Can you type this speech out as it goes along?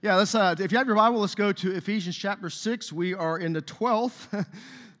Yeah, if you have your Bible, let's go to Ephesians chapter 6. We are in the 12th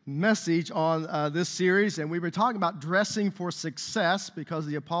message on this series, and we've been talking about dressing for success because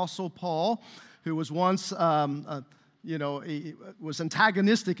the Apostle Paul, who was once, he was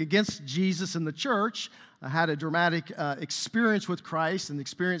antagonistic against Jesus in the church, had a dramatic experience with Christ and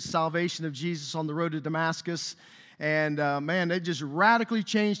experienced salvation of Jesus on the road to Damascus. And it just radically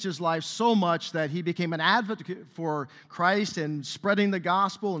changed his life so much that he became an advocate for Christ and spreading the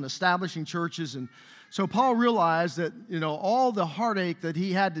gospel and establishing churches. And so Paul realized that, all the heartache that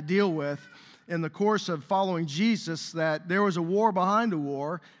he had to deal with in the course of following Jesus, that there was a war behind a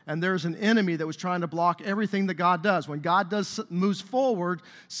war, and there's an enemy that was trying to block everything that God does. When God moves forward,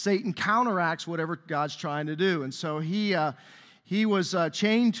 Satan counteracts whatever God's trying to do. And so he was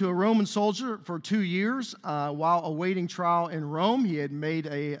chained to a Roman soldier for 2 years while awaiting trial in Rome. He had made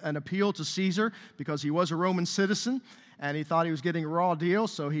an appeal to Caesar because he was a Roman citizen, and he thought he was getting a raw deal,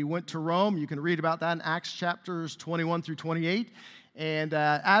 so he went to Rome. You can read about that in Acts chapters 21 through 28. And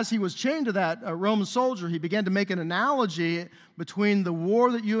as he was chained to that Roman soldier, he began to make an analogy between the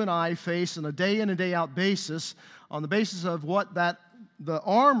war that you and I face on a day in and day out basis, on the basis of what the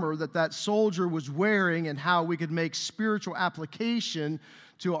armor that soldier was wearing and how we could make spiritual application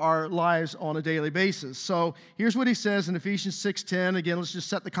to our lives on a daily basis. So here's what he says in Ephesians 6:10. Again, let's just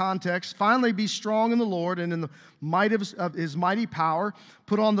set the context. Finally, be strong in the Lord and in the might of his mighty power.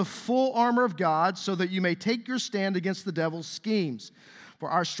 Put on the full armor of God so that you may take your stand against the devil's schemes. For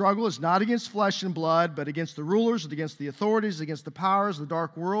our struggle is not against flesh and blood, but against the rulers, and against the authorities, against the powers of the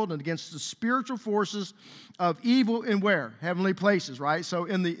dark world, and against the spiritual forces of evil in where? Heavenly places, right? So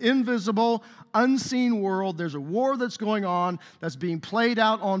in the invisible, unseen world, there's a war that's going on that's being played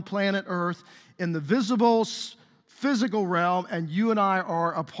out on planet Earth in the visible, physical realm, and you and I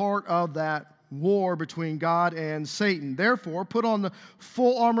are a part of that war between God and Satan. Therefore, put on the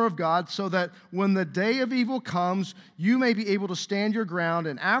full armor of God so that when the day of evil comes, you may be able to stand your ground.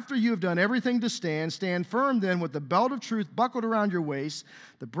 And after you have done everything to stand firm then with the belt of truth buckled around your waist,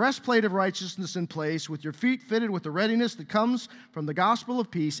 the breastplate of righteousness in place, with your feet fitted with the readiness that comes from the gospel of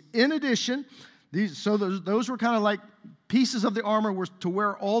peace. In addition, those were kind of like pieces of the armor were to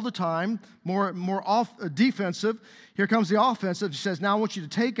wear all the time, more defensive. Here comes the offensive. He says, now I want you to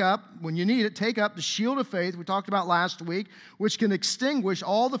take up, when you need it, take up the shield of faith we talked about last week, which can extinguish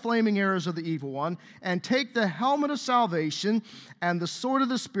all the flaming arrows of the evil one, and take the helmet of salvation and the sword of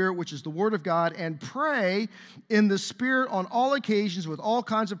the Spirit, which is the word of God, and pray in the Spirit on all occasions with all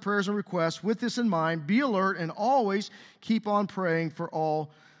kinds of prayers and requests. With this in mind, be alert and always keep on praying for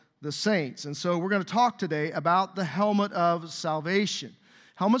all the saints. And so we're going to talk today about the helmet of salvation.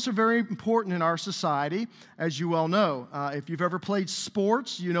 Helmets are very important in our society, as you well know. If you've ever played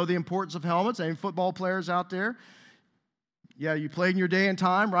sports, you know the importance of helmets. Any football players out there? Yeah, you played in your day and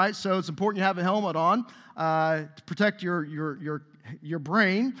time, right? So it's important you have a helmet on to protect your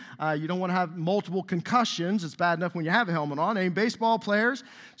brain. You don't want to have multiple concussions. It's bad enough when you have a helmet on. Any baseball players?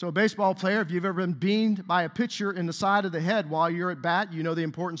 So a baseball player, if you've ever been beamed by a pitcher in the side of the head while you're at bat, you know the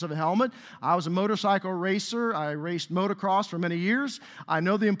importance of a helmet. I was a motorcycle racer. I raced motocross for many years. I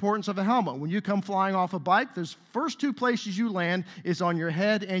know the importance of a helmet. When you come flying off a bike, the first two places you land is on your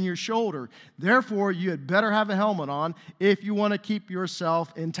head and your shoulder. Therefore, you had better have a helmet on if you want to keep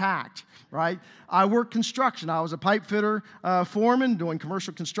yourself intact, right? I worked construction. I was a pipe fitter foreman doing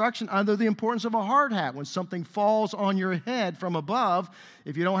commercial construction. I know the importance of a hard hat. When something falls on your head from above,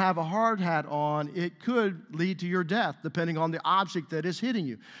 if you don't have a hard hat on, it could lead to your death, depending on the object that is hitting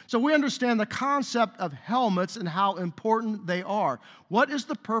you. So we understand the concept of helmets and how important they are. What is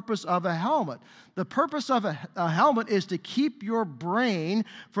the purpose of a helmet? The purpose of a helmet is to keep your brain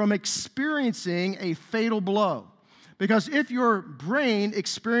from experiencing a fatal blow. Because if your brain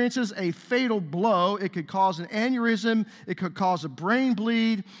experiences a fatal blow, it could cause an aneurysm, it could cause a brain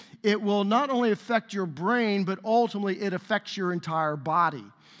bleed. It will not only affect your brain, but ultimately it affects your entire body.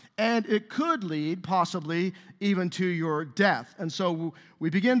 And it could lead, possibly, even to your death. And so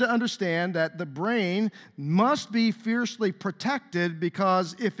we begin to understand that the brain must be fiercely protected,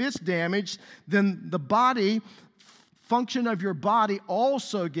 because if it's damaged, then the function of your body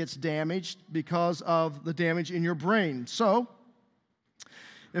also gets damaged because of the damage in your brain. So,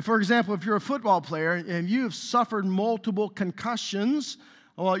 for example, if you're a football player and you have suffered multiple concussions,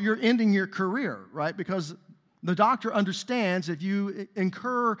 well, you're ending your career, right? Because the doctor understands if you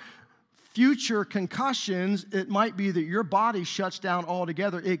incur future concussions, it might be that your body shuts down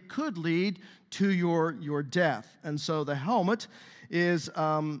altogether. It could lead to your death. And so the helmet is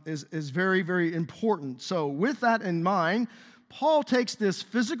very, very important. So with that in mind, Paul takes this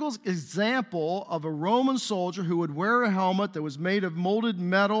physical example of a Roman soldier who would wear a helmet that was made of molded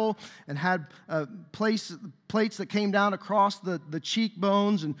metal and had plates that came down across the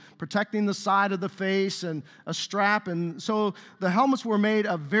cheekbones and protecting the side of the face, and a strap. And so the helmets were made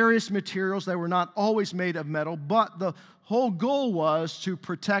of various materials. They were not always made of metal, but the whole goal was to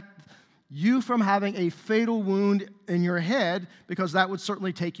protect you from having a fatal wound in your head, because that would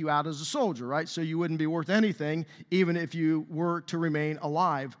certainly take you out as a soldier, right? So you wouldn't be worth anything even if you were to remain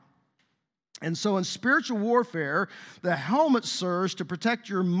alive. And so in spiritual warfare, the helmet serves to protect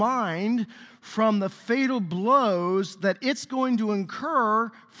your mind from the fatal blows that it's going to incur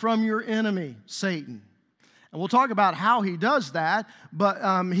from your enemy, Satan. And we'll talk about how he does that,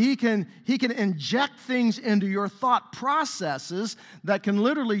 but he can inject things into your thought processes that can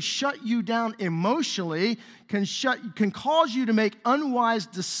literally shut you down emotionally, can cause you to make unwise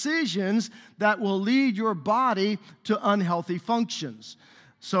decisions that will lead your body to unhealthy functions.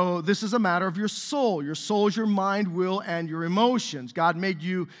 So this is a matter of your soul. Your soul is your mind, will, and your emotions. God made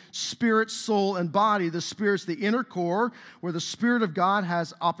you spirit, soul, and body. The spirit's the inner core, where the Spirit of God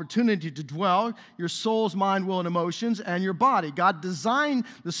has opportunity to dwell. Your soul's mind, will, and emotions, and your body. God designed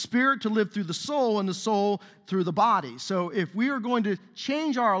the spirit to live through the soul, and the soul through the body. So if we are going to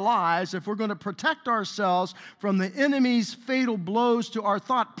change our lives, if we're going to protect ourselves from the enemy's fatal blows to our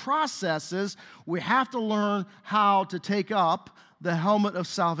thought processes, we have to learn how to take up the helmet of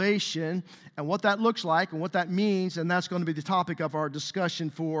salvation and what that looks like and what that means, and that's going to be the topic of our discussion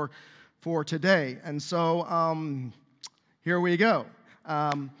for today. And so here we go.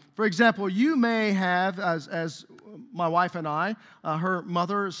 For example, you may have, as my wife and I, her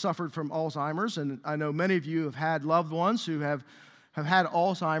mother suffered from Alzheimer's, and I know many of you have had loved ones who have had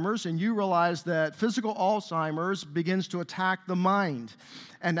Alzheimer's, and you realize that physical Alzheimer's begins to attack the mind.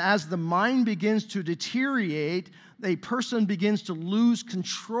 And as the mind begins to deteriorate, a person begins to lose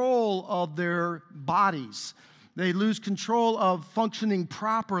control of their bodies. They lose control of functioning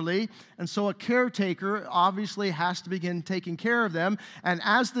properly, and so a caretaker obviously has to begin taking care of them. And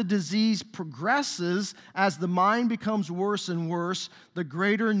as the disease progresses, as the mind becomes worse and worse, the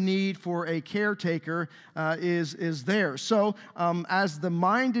greater need for a caretaker is there. So as the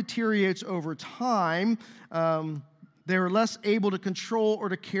mind deteriorates over time, they're less able to control or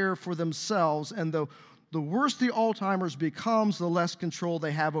to care for themselves, and the worse the Alzheimer's becomes, the less control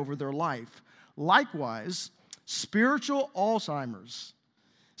they have over their life. Likewise, spiritual Alzheimer's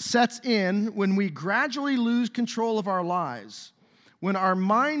sets in when we gradually lose control of our lives, when our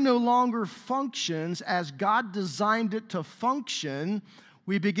mind no longer functions as God designed it to function.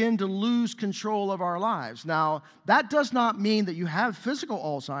 We begin to lose control of our lives. Now, that does not mean that you have physical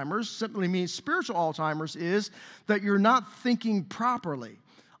Alzheimer's. It simply means spiritual Alzheimer's is that you're not thinking properly.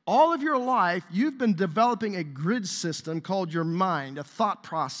 All of your life, you've been developing a grid system called your mind, of thought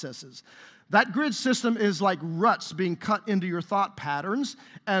processes. That grid system is like ruts being cut into your thought patterns,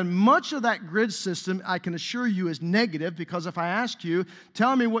 and much of that grid system, I can assure you, is negative, because if I ask you,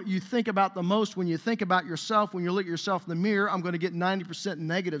 tell me what you think about the most when you think about yourself, when you look at yourself in the mirror, I'm going to get 90%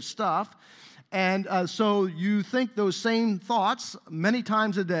 negative stuff. And so you think those same thoughts many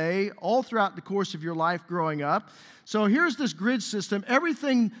times a day, all throughout the course of your life growing up. So here's this grid system.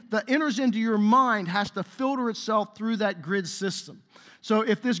 Everything that enters into your mind has to filter itself through that grid system. So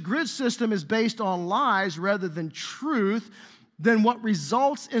if this grid system is based on lies rather than truth, then what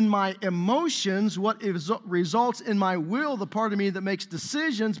results in my emotions, what results in my will, the part of me that makes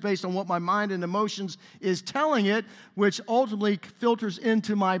decisions based on what my mind and emotions is telling it, which ultimately filters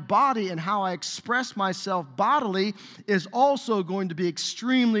into my body and how I express myself bodily, is also going to be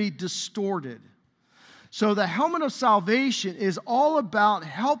extremely distorted. So the helmet of salvation is all about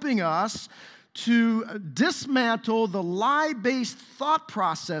helping us to dismantle the lie-based thought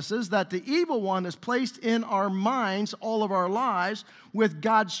processes that the evil one has placed in our minds all of our lives with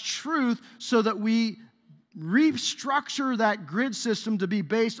God's truth, so that we restructure that grid system to be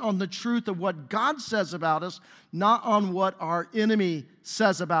based on the truth of what God says about us, not on what our enemy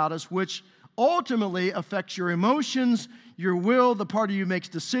says about us, which ultimately affects your emotions, your will, the part of you makes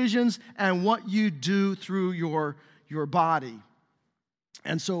decisions, and what you do through your body.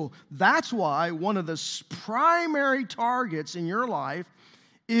 And so that's why one of the primary targets in your life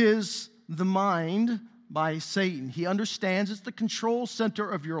is the mind by Satan. He understands it's the control center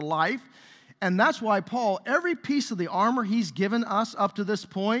of your life. And that's why Paul, every piece of the armor he's given us up to this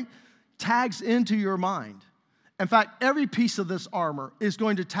point, tags into your mind. In fact, every piece of this armor is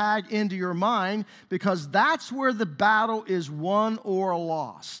going to tag into your mind, because that's where the battle is won or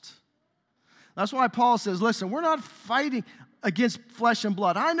lost. That's why Paul says, listen, we're not fighting against flesh and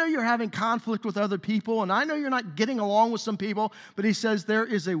blood. I know you're having conflict with other people, and I know you're not getting along with some people, but he says there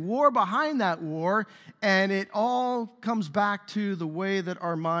is a war behind that war, and it all comes back to the way that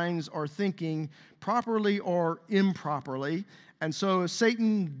our minds are thinking properly or improperly. And so if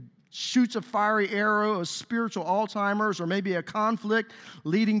Satan shoots a fiery arrow of spiritual Alzheimer's, or maybe a conflict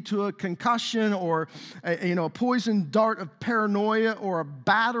leading to a concussion, or a poison dart of paranoia, or a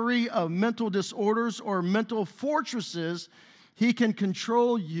battery of mental disorders or mental fortresses, he can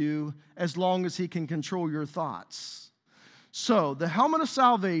control you as long as he can control your thoughts. So the helmet of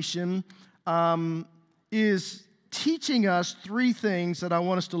salvation is teaching us three things that I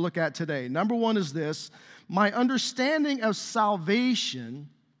want us to look at today. Number one is this: my understanding of salvation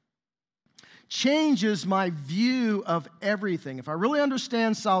changes my view of everything. If I really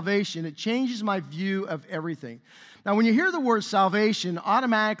understand salvation, it changes my view of everything. Now, when you hear the word salvation,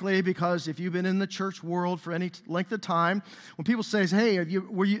 automatically, because if you've been in the church world for any length of time, when people say, hey, have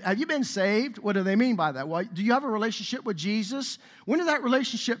you been saved? What do they mean by that? Well, do you have a relationship with Jesus? When did that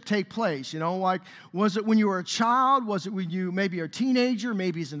relationship take place? Was it when you were a child? Was it when you maybe are a teenager,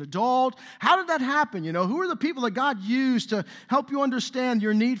 maybe as an adult? How did that happen? Who are the people that God used to help you understand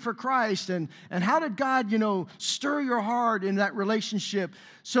your need for Christ? And how did God, stir your heart in that relationship?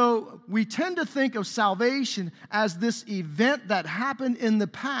 So we tend to think of salvation as this event that happened in the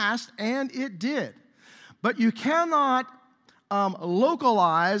past, and it did. But you cannot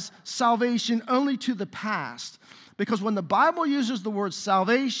localize salvation only to the past, because when the Bible uses the word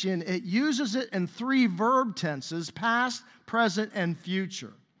salvation, it uses it in three verb tenses: past, present, and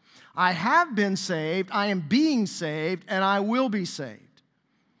future. I have been saved, I am being saved, and I will be saved.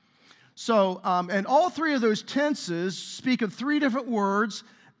 So, and all three of those tenses speak of three different words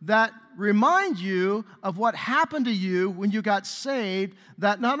that remind you of what happened to you when you got saved,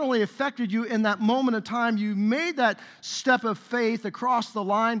 that not only affected you in that moment of time you made that step of faith across the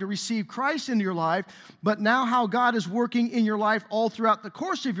line to receive Christ into your life, but now how God is working in your life all throughout the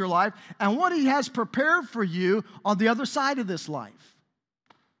course of your life, and what He has prepared for you on the other side of this life.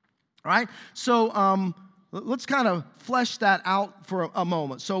 All right? So, let's kind of flesh that out for a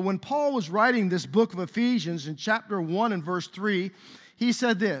moment. So when Paul was writing this book of Ephesians in chapter 1 and verse 3, he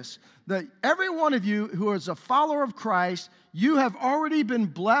said this: that every one of you who is a follower of Christ, you have already been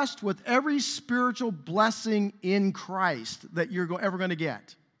blessed with every spiritual blessing in Christ that you're ever going to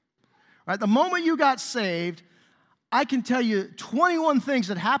get. Right? The moment you got saved, I can tell you 21 things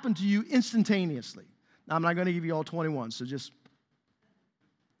that happened to you instantaneously. Now, I'm not going to give you all 21, so just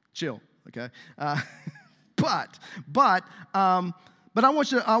chill, okay? But I want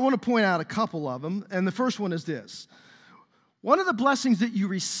to point out a couple of them, and the first one is this. One of the blessings that you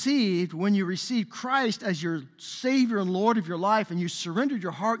received when you received Christ as your Savior and Lord of your life, and you surrendered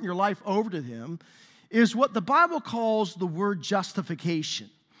your heart and your life over to Him, is what the Bible calls the word justification.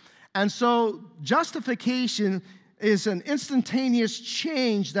 And so justification is an instantaneous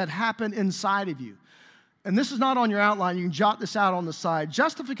change that happened inside of you. And this is not on your outline. You can jot this out on the side.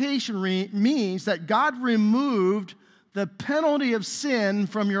 Justification means that God removed the penalty of sin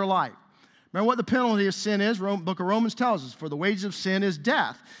from your life. Remember what the penalty of sin is? Book of Romans tells us, for the wages of sin is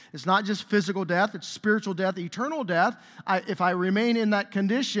death. It's not just physical death, it's spiritual death, eternal death. If I remain in that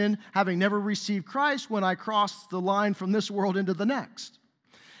condition, having never received Christ, when I cross the line from this world into the next.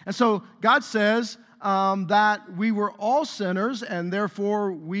 And so God says that we were all sinners, and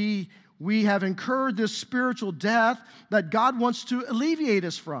therefore we have incurred this spiritual death that God wants to alleviate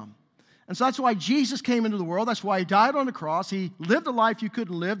us from. And so that's why Jesus came into the world. That's why He died on the cross. He lived a life you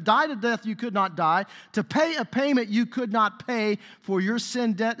couldn't live, died a death you could not die, to pay a payment you could not pay for your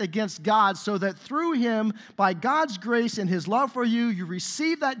sin debt against God, so that through Him, by God's grace and His love for you, you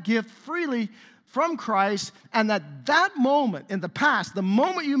receive that gift freely from Christ, and that moment in the past, the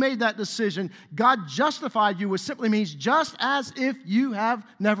moment you made that decision, God justified you, which simply means just as if you have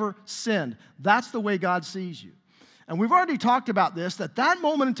never sinned. That's the way God sees you. And we've already talked about this, that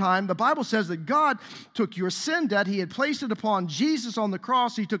moment in time, the Bible says that God took your sin debt, He had placed it upon Jesus on the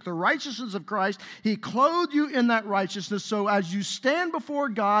cross. He took the righteousness of Christ. He clothed you in that righteousness. So as you stand before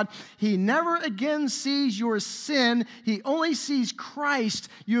God, He never again sees your sin. He only sees Christ.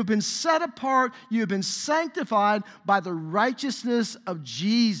 You have been set apart. You have been sanctified by the righteousness of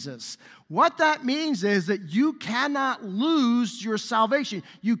Jesus. What that means is that you cannot lose your salvation.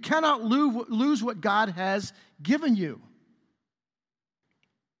 You cannot lose what God has given you.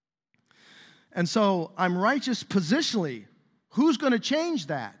 And so I'm righteous positionally. Who's going to change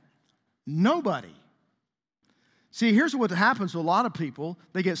that? Nobody. See, here's what happens to a lot of people.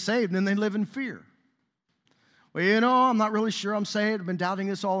 They get saved and then they live in fear. Well, I'm not really sure I'm saved. I've been doubting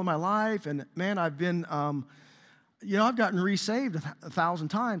this all of my life. And man, I've been, I've gotten resaved 1,000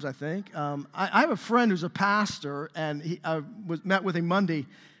 times, I think. I have a friend who's a pastor, and I met with him Monday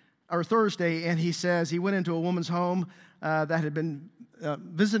or Thursday, and he says he went into a woman's home that had been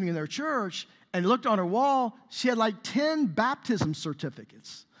visiting in their church, and he looked on her wall. She had like 10 baptism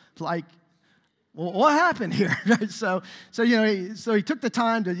certificates. Like, well, what happened here? So he took the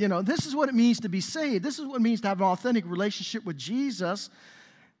time to, this is what it means to be saved. This is what it means to have an authentic relationship with Jesus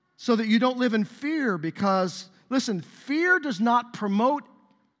so that you don't live in fear because, listen, fear does not promote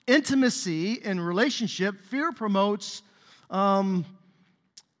intimacy in relationship. Fear promotes,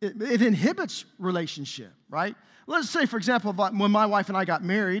 it inhibits relationship, right? Let's say, for example, when my wife and I got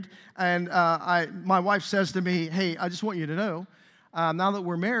married, and my wife says to me, hey, I just want you to know, now that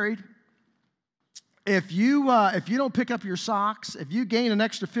we're married, if you don't pick up your socks, if you gain an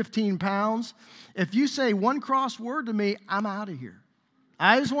extra 15 pounds, if you say one cross word to me, I'm out of here.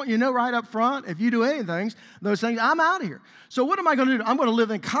 I just want you to know right up front, if you do those things, I'm out of here. So what am I going to do? I'm going to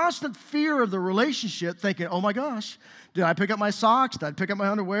live in constant fear of the relationship, thinking, oh my gosh, did I pick up my socks? Did I pick up my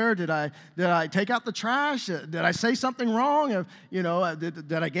underwear? Did I take out the trash? Did I say something wrong? Did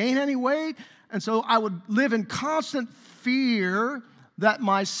I gain any weight? And so I would live in constant fear that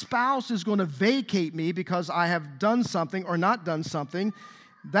my spouse is going to vacate me because I have done something or not done something.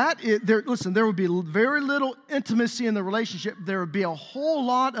 There would be very little intimacy in the relationship. There would be a whole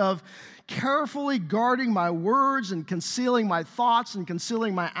lot of carefully guarding my words and concealing my thoughts and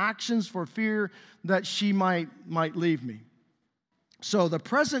concealing my actions for fear that she might leave me. So the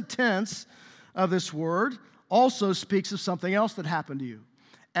present tense of this word also speaks of something else that happened to you,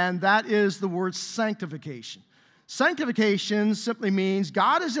 and that is the word sanctification. Sanctification simply means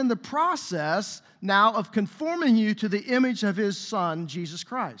God is in the process now of conforming you to the image of His Son, Jesus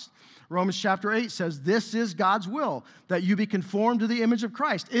Christ. Romans chapter 8 says, this is God's will, that you be conformed to the image of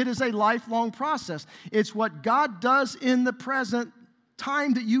Christ. It is a lifelong process. It's what God does in the present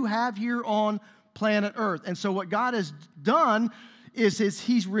time that you have here on planet Earth. And so what God has done is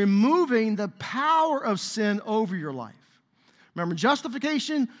He's removing the power of sin over your life. Remember,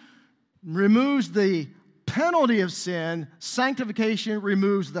 justification removes the penalty of sin. Sanctification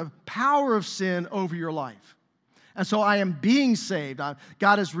removes the power of sin over your life. And so I am being saved.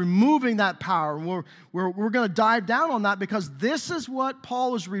 God is removing that power. We're going to dive down on that because this is what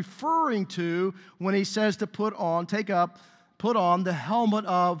Paul is referring to when he says to put on the helmet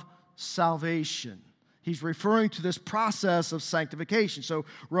of salvation. He's referring to this process of sanctification. So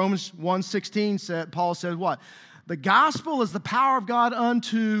Romans 1:16 Paul says what? The gospel is the power of God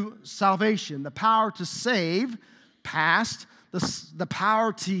unto salvation, the power to save, past, the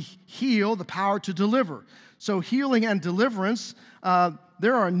power to heal, the power to deliver. So healing and deliverance,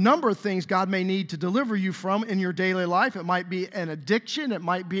 there are a number of things God may need to deliver you from in your daily life. It might be an addiction. It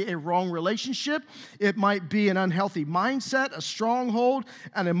might be a wrong relationship. It might be an unhealthy mindset, a stronghold,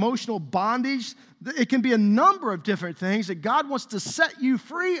 an emotional bondage. It can be a number of different things that God wants to set you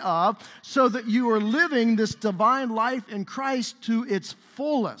free of so that you are living this divine life in Christ to its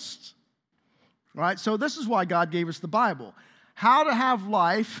fullest. Right? So this is why God gave us the Bible. How to have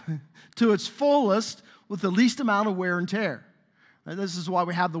life to its fullest with the least amount of wear and tear. And this is why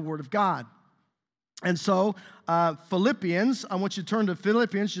we have the Word of God. And so, Philippians, I want you to turn to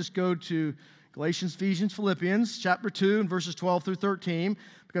Philippians. Just go to Galatians, Ephesians, Philippians, chapter 2, and verses 12 through 13,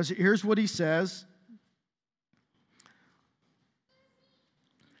 because here's what he says.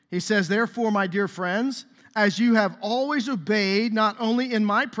 He says, therefore, my dear friends, as you have always obeyed, not only in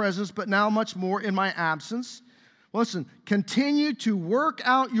my presence, but now much more in my absence, listen, continue to work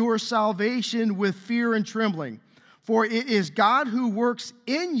out your salvation with fear and trembling. For it is God who works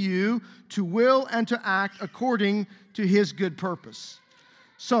in you to will and to act according to His good purpose.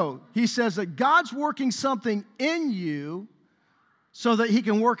 So, he says that God's working something in you so that He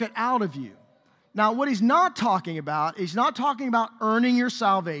can work it out of you. Now, what he's not talking about earning your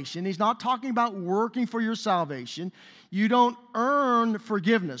salvation. He's not talking about working for your salvation. You don't earn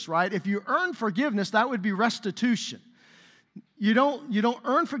forgiveness, right? If you earn forgiveness, that would be restitution. You don't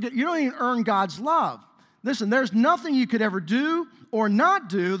earn forgiveness. You don't even earn God's love. Listen, there's nothing you could ever do or not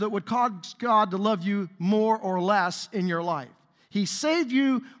do that would cause God to love you more or less in your life. He saved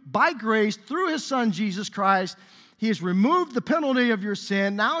you by grace through His Son, Jesus Christ. He has removed the penalty of your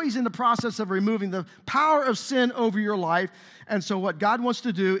sin. Now He's in the process of removing the power of sin over your life. And so what God wants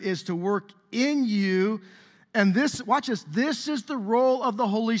to do is to work in you. And this, watch this, this is the role of the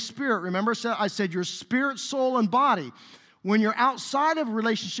Holy Spirit. Remember I said your spirit, soul, and body. When you're outside of a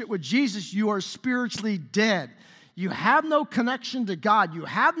relationship with Jesus, you are spiritually dead. You have no connection to God. You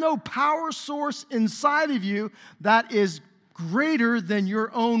have no power source inside of you that is greater than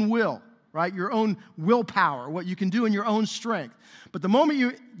your own will, right? Your own willpower, what you can do in your own strength. But the moment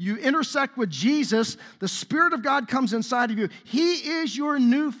you intersect with Jesus, the Spirit of God comes inside of you. He is your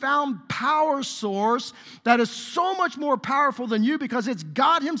newfound power source that is so much more powerful than you because it's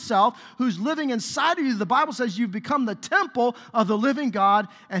God Himself who's living inside of you. The Bible says you've become the temple of the living God,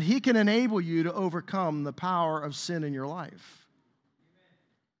 and He can enable you to overcome the power of sin in your life.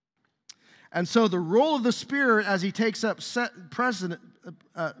 And so the role of the Spirit as He takes up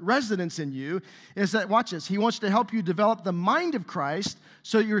residence in you is that, watch this, He wants to help you develop the mind of Christ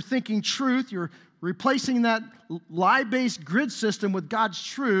so you're thinking truth, you're replacing that lie-based grid system with God's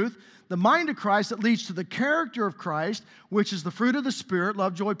truth, the mind of Christ that leads to the character of Christ, which is the fruit of the Spirit,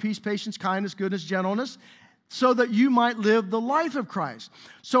 love, joy, peace, patience, kindness, goodness, gentleness, so that you might live the life of Christ.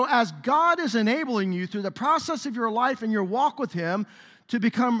 So as God is enabling you through the process of your life and your walk with Him to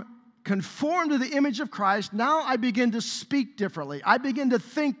become conformed to the image of Christ, now I begin to speak differently. I begin to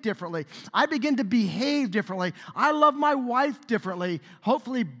think differently. I begin to behave differently. I love my wife differently,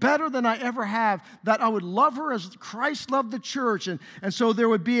 hopefully better than I ever have, that I would love her as Christ loved the church. And so there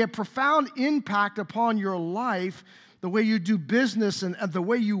would be a profound impact upon your life, the way you do business and the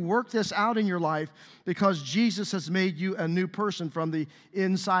way you work this out in your life, because Jesus has made you a new person from the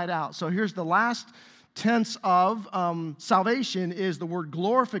inside out. So here's the last tense of salvation is the word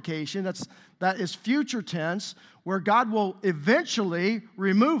glorification. That is future tense, where God will eventually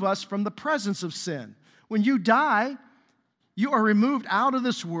remove us from the presence of sin. When you die, you are removed out of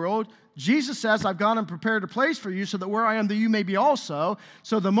this world. Jesus says, I've gone and prepared a place for you so that where I am, that you may be also.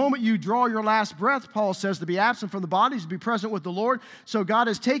 So the moment you draw your last breath, Paul says, to be absent from the body is to be present with the Lord. So God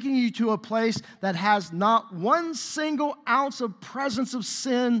is taking you to a place that has not one single ounce of presence of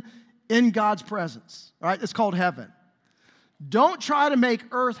sin in God's presence, right? It's called heaven. Don't try to make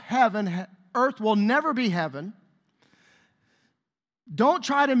earth heaven. Earth will never be heaven. Don't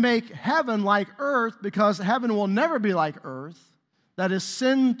try to make heaven like earth, because heaven will never be like earth. That is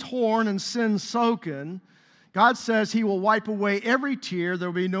sin-torn and sin-soaken. God says He will wipe away every tear. There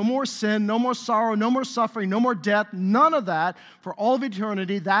will be no more sin, no more sorrow, no more suffering, no more death, none of that for all of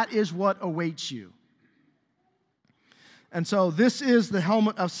eternity. That is what awaits you. And so this is the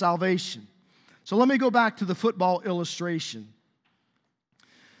helmet of salvation. So let me go back to the football illustration.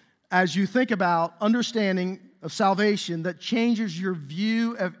 As you think about understanding of salvation that changes your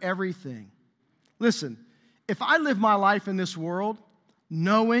view of everything. Listen, if I live my life in this world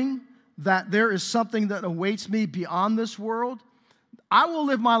knowing that there is something that awaits me beyond this world, I will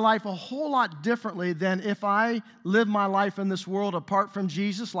live my life a whole lot differently than if I live my life in this world apart from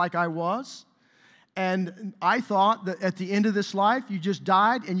Jesus like I was. And I thought that at the end of this life, you just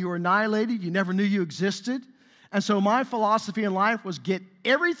died and you were annihilated. You never knew you existed. And so my philosophy in life was get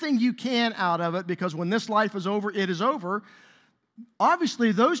everything you can out of it, because when this life is over, it is over.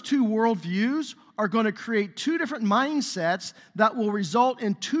 Obviously, those two worldviews are going to create two different mindsets that will result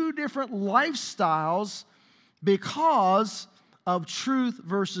in two different lifestyles because of truth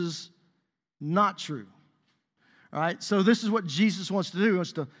versus not true. All right, so this is what Jesus wants to do. He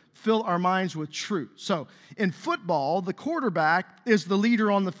wants to fill our minds with truth. So in football, the quarterback is the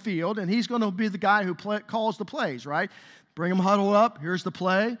leader on the field, and he's going to be the guy who calls the plays, right? Bring them huddled up. Here's the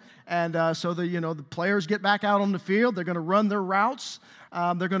play. And so the players get back out on the field. They're going to run their routes.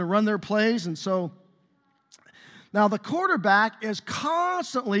 They're going to run their plays. And so now the quarterback is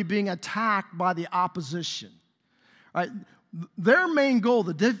constantly being attacked by the opposition. Right? Their main goal,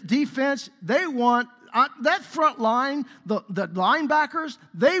 the defense, they want that front line, the linebackers,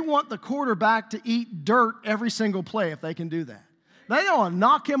 they want the quarterback to eat dirt every single play if they can do that. They want to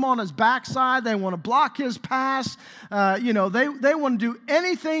knock him on his backside. They want to block his pass. They want to do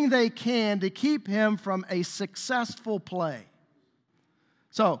anything they can to keep him from a successful play.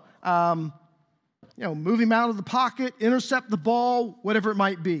 So, move him out of the pocket, intercept the ball, whatever it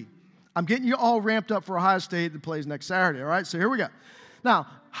might be. I'm getting you all ramped up for Ohio State that plays next Saturday, all right? So here we go. Now,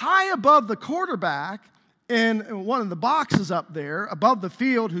 high above the quarterback, in one of the boxes up there, above the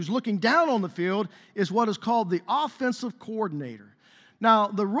field, who's looking down on the field, is what is called the offensive coordinator. Now,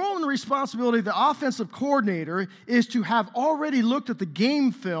 the role and the responsibility of the offensive coordinator is to have already looked at the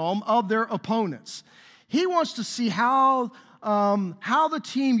game film of their opponents. He wants to see how the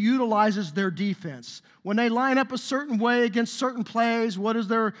team utilizes their defense. When they line up a certain way against certain plays, what is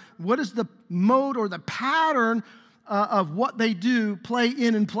the mode or the pattern of what they do, play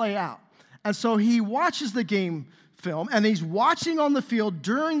in and play out. And so he watches the game film, and he's watching on the field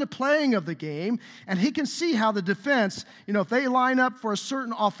during the playing of the game, and he can see how the defense, if they line up for a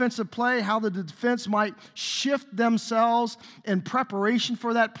certain offensive play, how the defense might shift themselves in preparation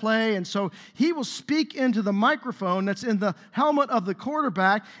for that play. And so he will speak into the microphone that's in the helmet of the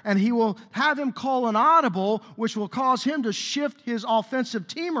quarterback, and he will have him call an audible, which will cause him to shift his offensive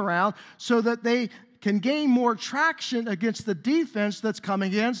team around so that they can gain more traction against the defense that's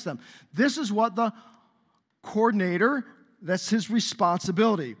coming against them. This is what the coordinator, that's his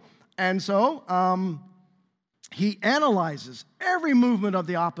responsibility. And so he analyzes every movement of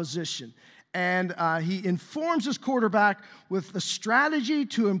the opposition, and he informs his quarterback with the strategy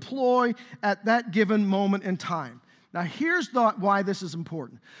to employ at that given moment in time. Now, here's why this is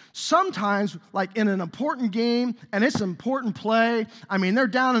important. Sometimes, like in an important game, and it's an important play, they're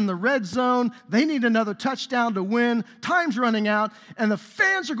down in the red zone, they need another touchdown to win, time's running out, and the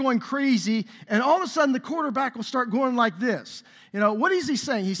fans are going crazy, and all of a sudden the quarterback will start going like this. What is he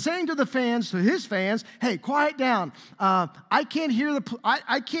saying? He's saying to the fans, to his fans, hey, quiet down. I can't hear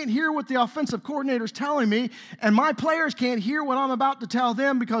what the offensive coordinator is telling me, and my players can't hear what I'm about to tell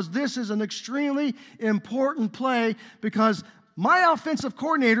them because this is an extremely important play because my offensive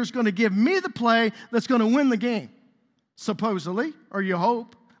coordinator is going to give me the play that's going to win the game, supposedly, or you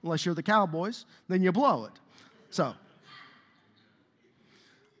hope, unless you're the Cowboys, then you blow it. So,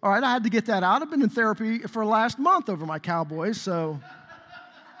 all right, I had to get that out. I've been in therapy for the last month over my Cowboys, so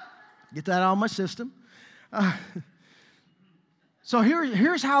get that out of my system. So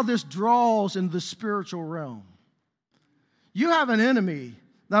here's how this draws in the spiritual realm. You have an enemy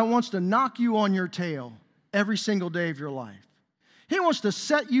that wants to knock you on your tail every single day of your life. He wants to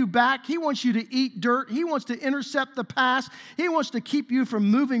set you back. He wants you to eat dirt. He wants to intercept the pass. He wants to keep you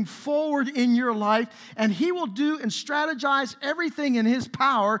from moving forward in your life. And he will do and strategize everything in his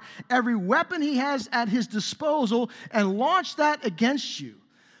power, every weapon he has at his disposal, and launch that against you.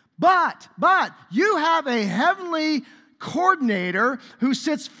 But you have a heavenly coordinator who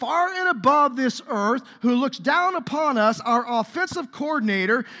sits far and above this earth, who looks down upon us, our offensive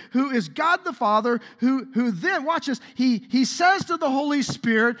coordinator, who is God the Father, who then, watch this, he says to the Holy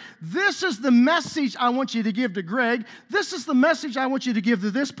Spirit, this is the message I want you to give to Greg. This is the message I want you to give to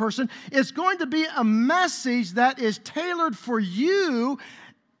this person. It's going to be a message that is tailored for you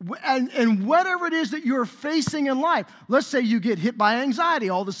and whatever it is that you're facing in life. Let's say you get hit by anxiety.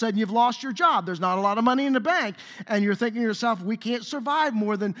 All of a sudden, you've lost your job. There's not a lot of money in the bank. And you're thinking to yourself, we can't survive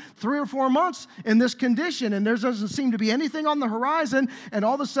more than 3 or 4 months in this condition. And there doesn't seem to be anything on the horizon. And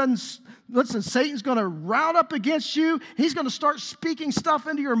all of a sudden, listen, Satan's going to round up against you. He's going to start speaking stuff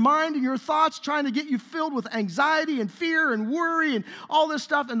into your mind and your thoughts, trying to get you filled with anxiety and fear and worry and all this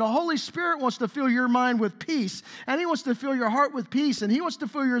stuff. And the Holy Spirit wants to fill your mind with peace. And he wants to fill your heart with peace. And he wants to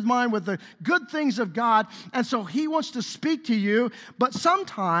fill your mind with the good things of God. And so he wants to speak to you. But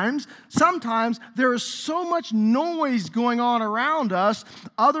sometimes there is so much noise going on around us,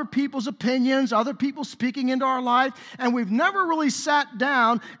 other people's opinions, other people speaking into our life, and we've never really sat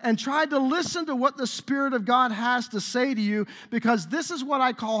down and tried to listen to what the Spirit of God has to say to you, because this is what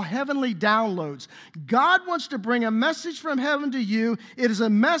I call heavenly downloads. God wants to bring a message from heaven to you. It is a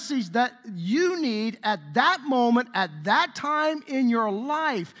message that you need at that moment, at that time in your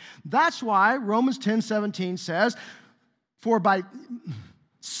life. That's why Romans 10:17 says, for by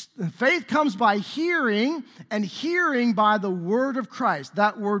faith comes by hearing, and hearing by the word of Christ.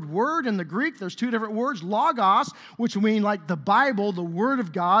 That word in the Greek, there's 2 different words, logos, which mean like the Bible, the word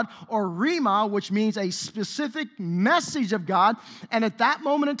of God, or rhema, which means a specific message of God. And at that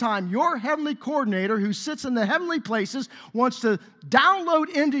moment in time, your heavenly coordinator who sits in the heavenly places wants to download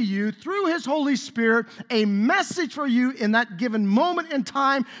into you through his Holy Spirit a message for you in that given moment in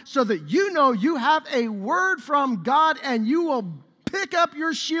time, so that you know you have a word from God, and you will pick up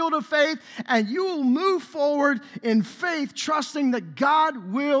your shield of faith, and you will move forward in faith, trusting that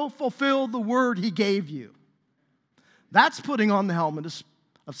God will fulfill the word he gave you. That's putting on the helmet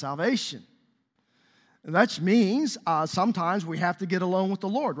of salvation. And that means sometimes we have to get alone with the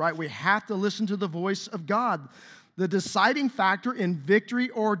Lord, right? We have to listen to the voice of God. The deciding factor in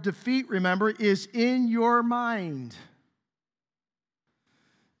victory or defeat, remember, is in your mind.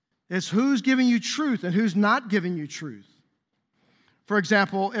 It's who's giving you truth and who's not giving you truth. For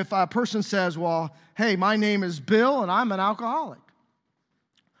example, if a person says, well, hey, my name is Bill and I'm an alcoholic,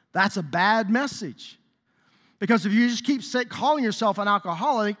 that's a bad message. Because if you just keep calling yourself an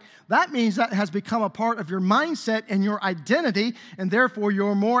alcoholic, that means that has become a part of your mindset and your identity, and therefore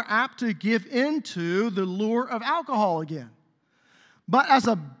you're more apt to give into the lure of alcohol again. But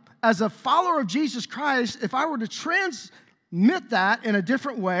as a follower of Jesus Christ, if I were to admit that in a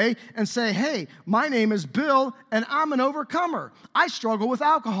different way and say, hey, my name is Bill and I'm an overcomer. I struggle with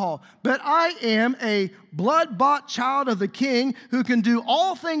alcohol, but I am a blood-bought child of the King who can do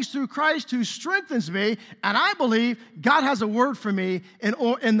all things through Christ who strengthens me, and I believe God has a word for me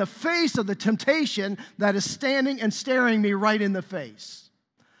in the face of the temptation that is standing and staring me right in the face.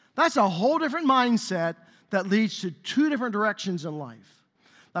 That's a whole different mindset that leads to two different directions in life.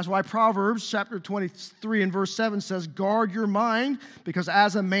 That's why Proverbs chapter 23 and verse 7 says, guard your mind, because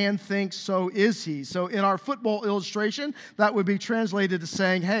as a man thinks, so is he. So in our football illustration, that would be translated to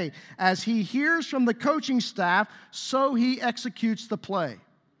saying, hey, as he hears from the coaching staff, so he executes the play.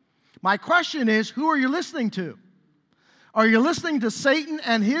 My question is, who are you listening to? Are you listening to Satan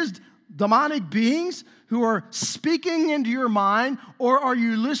and his demonic beings who are speaking into your mind, or are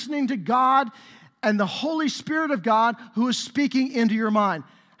you listening to God and the Holy Spirit of God who is speaking into your mind?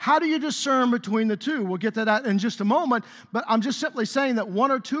 How do you discern between the two? We'll get to that in just a moment, but I'm just simply saying that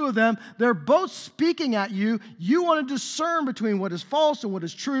one or two of them, they're both speaking at you. You want to discern between what is false and what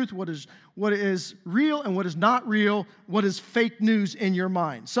is truth, what is real and what is not real, what is fake news in your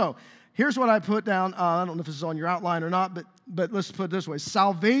mind. So here's what I put down. I don't know if this is on your outline or not, but let's put it this way.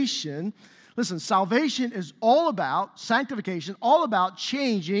 Salvation is all about sanctification, all about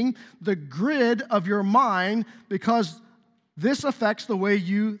changing the grid of your mind, because this affects the way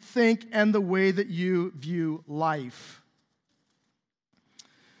you think and the way that you view life.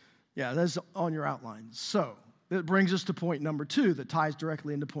 Yeah, that's on your outline. So it brings us to point number 2 that ties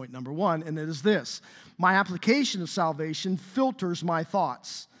directly into point number 1, and it is this. My application of salvation filters my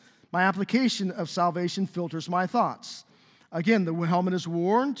thoughts. My application of salvation filters my thoughts. Again, the helmet is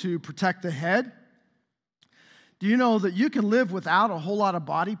worn to protect the head. Do you know that you can live without a whole lot of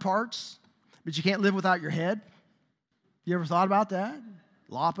body parts, but you can't live without your head? You ever thought about that?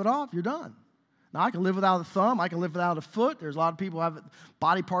 Lop it off, you're done. Now, I can live without a thumb. I can live without a foot. There's a lot of people who have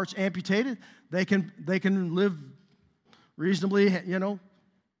body parts amputated. They can live reasonably,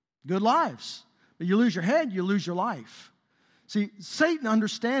 good lives. But you lose your head, you lose your life. See, Satan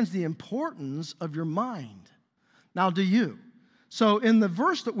understands the importance of your mind. Now, do you? So in the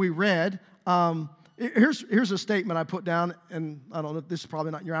verse that we read, here's a statement I put down, and I don't know, this is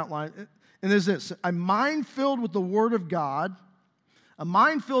probably not in your outline, and there's this: a mind filled with the Word of God,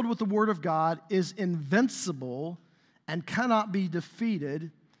 is invincible and cannot be defeated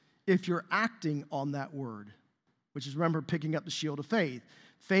if you're acting on that word, which is, remember, picking up the shield of faith.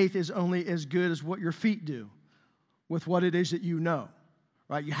 Faith is only as good as what your feet do with what it is that you know.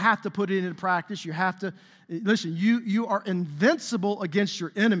 Right? You have to put it into practice. You have to, listen, you are invincible against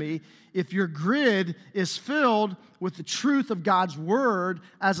your enemy if your grid is filled with the truth of God's word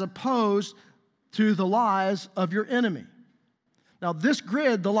as opposed to the lies of your enemy. Now, this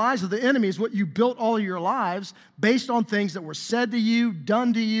grid, the lies of the enemy, is what you built all of your lives based on things that were said to you,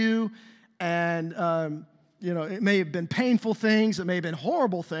 done to you, and, it may have been painful things, it may have been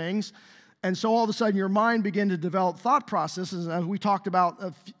horrible things. And so all of a sudden your mind began to develop thought processes. And as we talked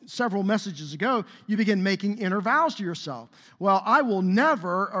about several messages ago, you begin making inner vows to yourself. Well, I'll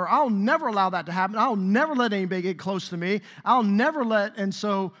never allow that to happen. I'll never let anybody get close to me. And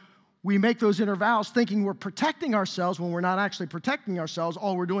so we make those inner vows thinking we're protecting ourselves when we're not actually protecting ourselves.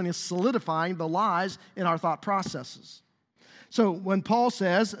 All we're doing is solidifying the lies in our thought processes. So when Paul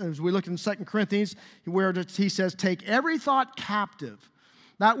says, as we look in 2 Corinthians, where he says, take every thought captive.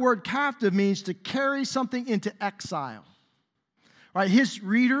 That word captive means to carry something into exile. Right? His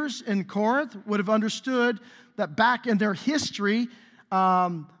readers in Corinth would have understood that back in their history,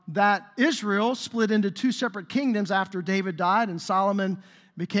 that Israel split into 2 separate kingdoms after David died and Solomon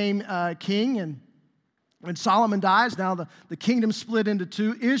became king. And when Solomon dies, now the kingdom split into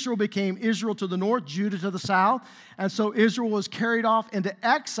 2. Israel became Israel to the north, Judah to the south. And so Israel was carried off into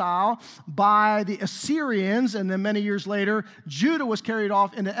exile by the Assyrians. And then many years later, Judah was carried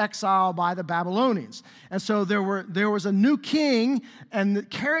off into exile by the Babylonians. And so there was a new king, and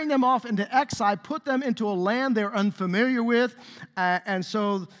carrying them off into exile put them into a land they're unfamiliar with. And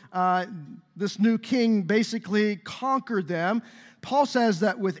so this new king basically conquered them. Paul says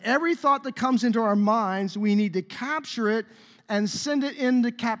that with every thought that comes into our minds, we need to capture it and send it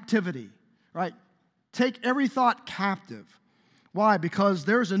into captivity, right? Take every thought captive. Why? Because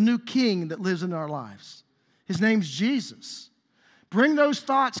there's a new king that lives in our lives. His name's Jesus. Bring those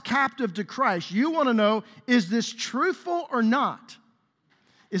thoughts captive to Christ. You want to know, is this truthful or not?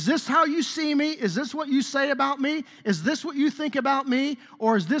 Is this how you see me? Is this what you say about me? Is this what you think about me?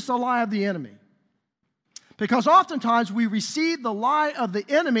 Or is this a lie of the enemy? Because oftentimes we receive the lie of the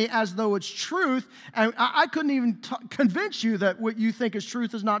enemy as though it's truth, and I couldn't even convince you that what you think is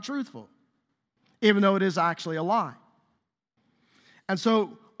truth is not truthful, even though it is actually a lie. And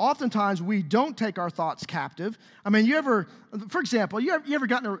so oftentimes we don't take our thoughts captive. I mean, for example, you ever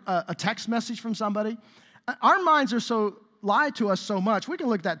gotten a text message from somebody? Our minds are so lie to us so much, we can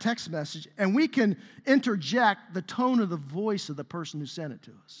look at that text message and we can interject the tone of the voice of the person who sent it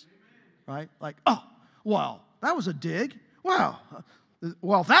to us, right? Like, oh, well, that was a dig. Wow.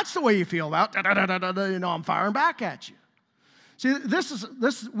 Well, if that's the way you feel about it, I'm firing back at you. See,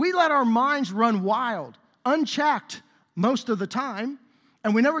 we let our minds run wild, unchecked most of the time,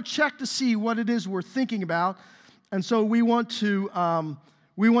 and we never check to see what it is we're thinking about. And so we want to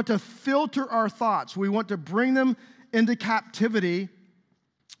filter our thoughts. We want to bring them into captivity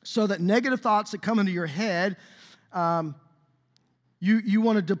so that negative thoughts that come into your head, you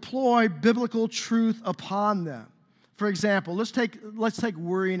want to deploy biblical truth upon them. For example, let's take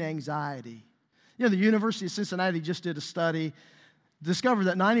worry and anxiety. The University of Cincinnati just did a study, discovered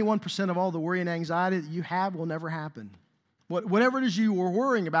that 91% of all the worry and anxiety that you have will never happen. Whatever it is you were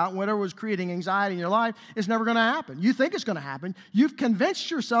worrying about, whatever was creating anxiety in your life, it's never going to happen. You think it's going to happen. You've convinced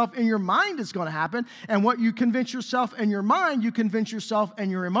yourself in your mind it's going to happen. And what you convince yourself in your mind, you convince yourself in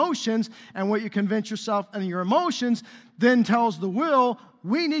your emotions. And what you convince yourself in your emotions then tells the will,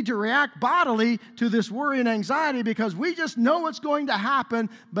 we need to react bodily to this worry and anxiety because we just know what's going to happen.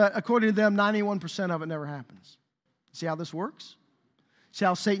 But according to them, 91% of it never happens. See how this works? See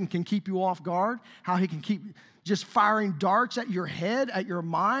how Satan can keep you off guard? How he can keep just firing darts at your head, at your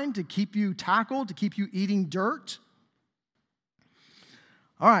mind, to keep you tackled, to keep you eating dirt?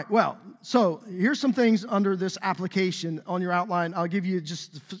 All right, well, so here's some things under this application on your outline. I'll give you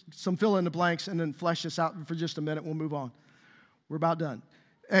just some fill in the blanks and then flesh this out for just a minute. We'll move on. We're about done.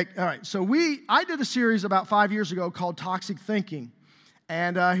 All right, so I did a series about 5 years ago called Toxic Thinking.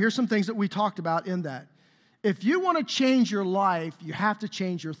 And here's some things that we talked about in that. If you want to change your life, you have to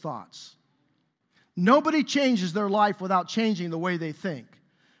change your thoughts. Nobody changes their life without changing the way they think.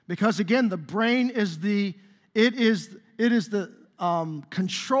 Because again, the brain is the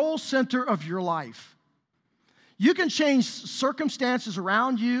control center of your life. You can change circumstances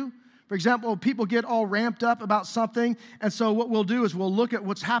around you. For example, people get all ramped up about something, and so what we'll do is we'll look at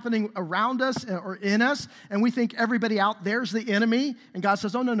what's happening around us or in us, and we think everybody out there's the enemy, and God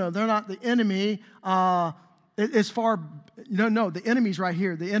says, oh, no, they're not the enemy. The enemy's right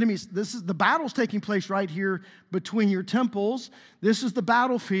here. The battle's taking place right here between your temples. This is the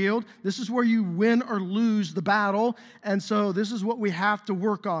battlefield. This is where you win or lose the battle. And so this is what we have to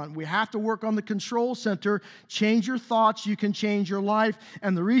work on. We have to work on the control center. Change your thoughts. You can change your life.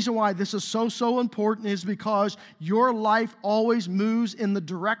 And the reason why this is so important is because your life always moves in the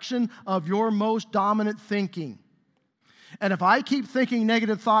direction of your most dominant thinking. And if I keep thinking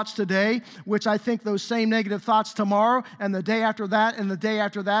negative thoughts today, which I think those same negative thoughts tomorrow and the day after that and the day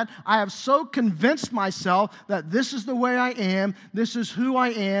after that, I have so convinced myself that this is the way I am, this is who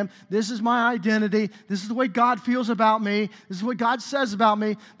I am, this is my identity, this is the way God feels about me, this is what God says about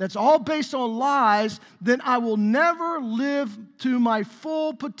me, that's all based on lies, then I will never live to my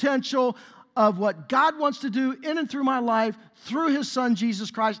full potential of what God wants to do in and through my life through His Son,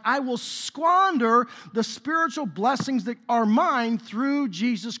 Jesus Christ. I will squander the spiritual blessings that are mine through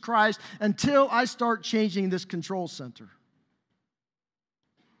Jesus Christ until I start changing this control center.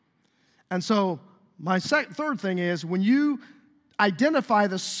 And so my third thing is when you identify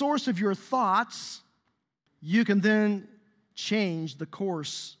the source of your thoughts, you can then change the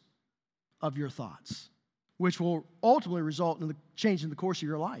course of your thoughts, which will ultimately result in the change in the course of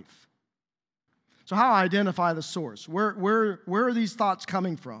your life. So how I identify the source? Where are these thoughts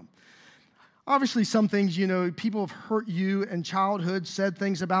coming from? Obviously, some things, people have hurt you in childhood, said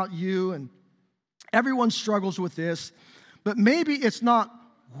things about you, and everyone struggles with this. But maybe it's not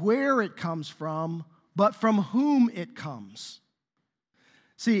where it comes from, but from whom it comes.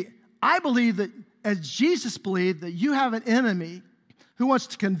 See, I believe that, as Jesus believed, that you have an enemy who wants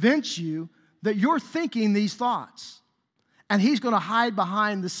to convince you that you're thinking these thoughts, and he's going to hide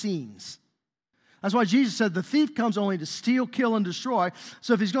behind the scenes. That's why Jesus said the thief comes only to steal, kill, and destroy.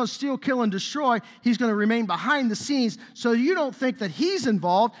 So if he's going to steal, kill, and destroy, he's going to remain behind the scenes so you don't think that he's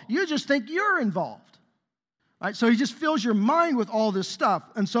involved. You just think you're involved. Right? So he just fills your mind with all this stuff.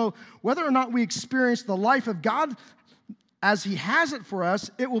 And so whether or not we experience the life of God as He has it for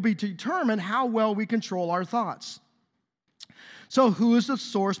us, it will be determined how well we control our thoughts. So who is the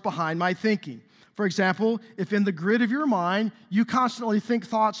source behind my thinking? For example, if in the grid of your mind, you constantly think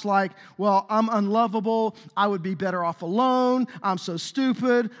thoughts like, well, I'm unlovable, I would be better off alone, I'm so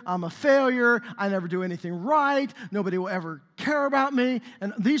stupid, I'm a failure, I never do anything right, nobody will ever care about me,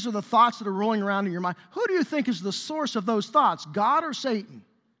 and these are the thoughts that are rolling around in your mind. Who do you think is the source of those thoughts, God or Satan?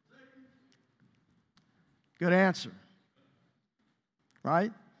 Good answer.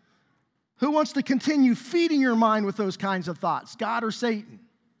 right? Who wants to continue feeding your mind with those kinds of thoughts, God or Satan?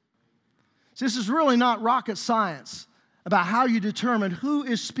 So this is really not rocket science about how you determine who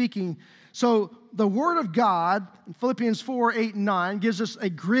is speaking. So the Word of God, in Philippians 4, 8, and 9, gives us a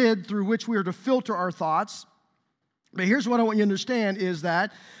grid through which we are to filter our thoughts. But here's what I want you to understand is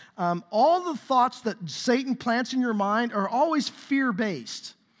that all the thoughts that Satan plants in your mind are always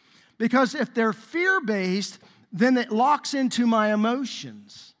fear-based. Because if they're fear-based, then it locks into my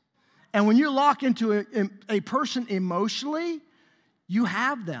emotions. And when you lock into a person emotionally, you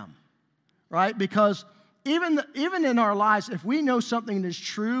have them, right? Because even in our lives, if we know something is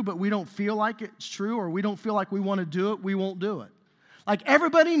true, but we don't feel like it's true, or we don't feel like we want to do it, we won't do it. Like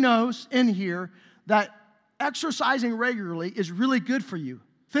everybody knows in here that exercising regularly is really good for you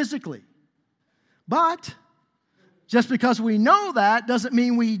physically. But just because we know that doesn't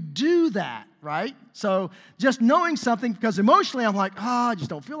mean we do that, right? So just knowing something, because emotionally I'm like, I just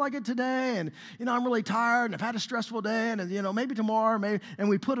don't feel like it today, and I'm really tired, and I've had a stressful day, and maybe tomorrow, and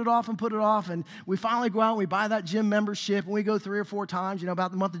we put it off, and we finally go out and we buy that gym membership, and we go 3 or 4 times,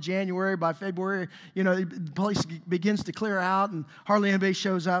 about the month of January. By February, the place begins to clear out, and hardly anybody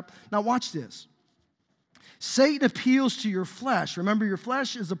shows up. Now watch this. Satan appeals to your flesh. Remember, your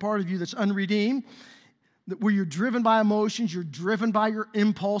flesh is the part of you that's unredeemed, where you're driven by emotions, you're driven by your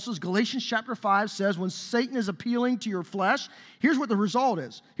impulses. Galatians chapter 5 says when Satan is appealing to your flesh, here's what the result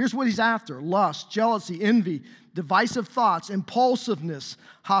is. Here's what he's after: lust, jealousy, envy, divisive thoughts, impulsiveness,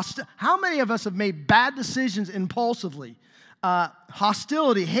 How many of us have made bad decisions impulsively?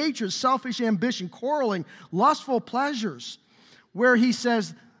 Hostility, hatred, selfish ambition, quarreling, lustful pleasures, where he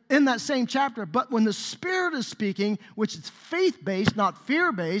says in that same chapter, but when the Spirit is speaking, which is faith-based, not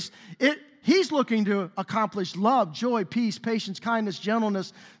fear-based, He's looking to accomplish love, joy, peace, patience, kindness,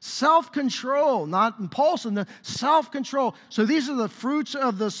 gentleness, self-control, not impulsiveness, self-control. So these are the fruits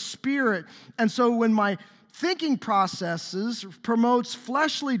of the Spirit. And so when my thinking processes promotes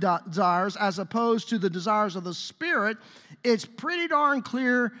fleshly desires as opposed to the desires of the Spirit, it's pretty darn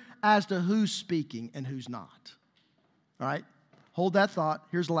clear as to who's speaking and who's not. All right? Hold that thought.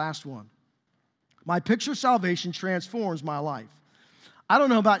 Here's the last one. My picture of salvation transforms my life. I don't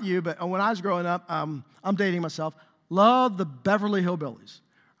know about you, but when I was growing up, I'm dating myself, loved the Beverly Hillbillies.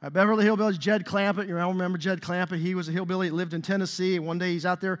 Beverly Hillbillies, Jed Clampett. You all remember Jed Clampett? He was a hillbilly. He lived in Tennessee. And one day he's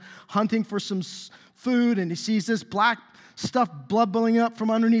out there hunting for some food, and he sees this black stuff bubbling up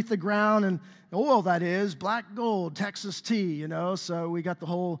from underneath the ground, and oil, that is, black gold, Texas tea, So we got the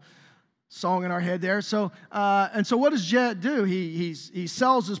whole song in our head there. So what does Jed do? He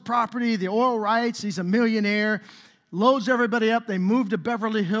sells his property, the oil rights. He's a millionaire. Loads everybody up. They move to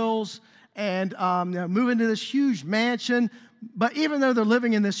Beverly Hills and move into this huge mansion. But even though they're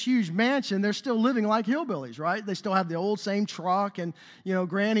living in this huge mansion, they're still living like hillbillies, right? They still have the old same truck, and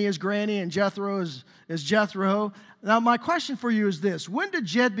Granny is Granny, and Jethro is Jethro. Now, my question for you is this: when did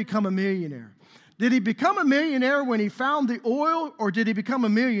Jed become a millionaire? Did he become a millionaire when he found the oil, or did he become a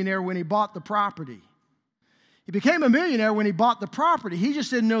millionaire when he bought the property? He became a millionaire when he bought the property. He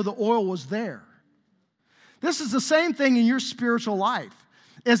just didn't know the oil was there. This is the same thing in your spiritual life,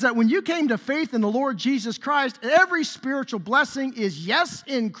 is that when you came to faith in the Lord Jesus Christ, every spiritual blessing is yes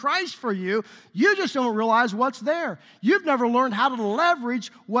in Christ for you. You just don't realize what's there. You've never learned how to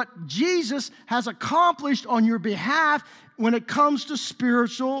leverage what Jesus has accomplished on your behalf when it comes to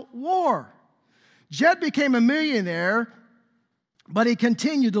spiritual war. Jed became a millionaire, but he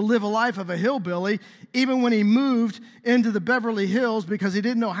continued to live a life of a hillbilly even when he moved into the Beverly Hills, because he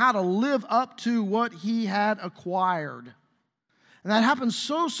didn't know how to live up to what he had acquired. And that happens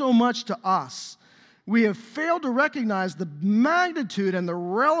so much to us. We have failed to recognize the magnitude and the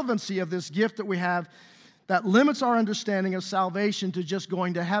relevancy of this gift that we have that limits our understanding of salvation to just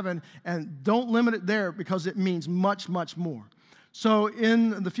going to heaven, and don't limit it there, because it means much, much more. So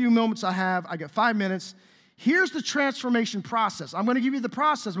in the few moments I have, I got 5 minutes. Here's the transformation process. I'm going to give you the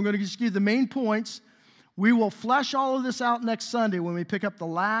process. I'm going to just give you the main points. We will flesh all of this out next Sunday when we pick up the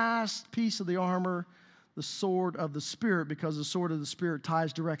last piece of the armor, the sword of the Spirit, because the sword of the Spirit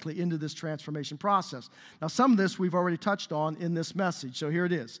ties directly into this transformation process. Now, some of this we've already touched on in this message, so here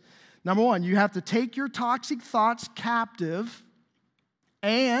it is. Number one, you have to take your toxic thoughts captive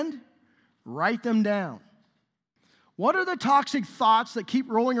and write them down. What are the toxic thoughts that keep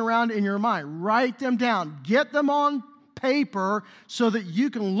rolling around in your mind? Write them down. Get them on paper so that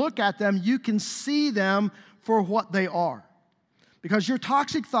you can look at them, you can see them for what they are. Because your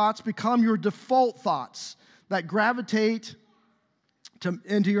toxic thoughts become your default thoughts that gravitate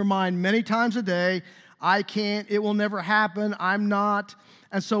into your mind many times a day. I can't, it will never happen, I'm not.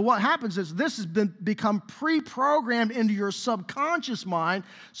 And so what happens is this has become pre-programmed into your subconscious mind,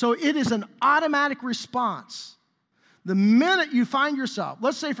 so it is an automatic response. The minute you find yourself,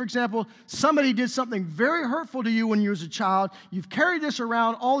 let's say, for example, somebody did something very hurtful to you when you was a child. You've carried this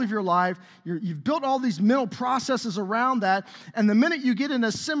around all of your life. You've built all these mental processes around that. And the minute you get in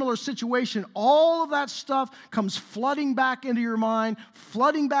a similar situation, all of that stuff comes flooding back into your mind,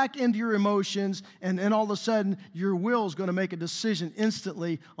 flooding back into your emotions. And then all of a sudden, your will is going to make a decision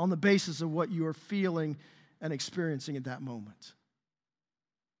instantly on the basis of what you are feeling and experiencing at that moment.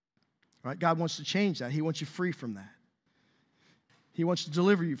 All right? God wants to change that. He wants you free from that. He wants to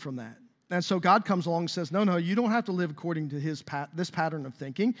deliver you from that. And so God comes along and says, no, you don't have to live according to this pattern of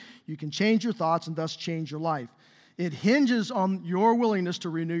thinking. You can change your thoughts and thus change your life. It hinges on your willingness to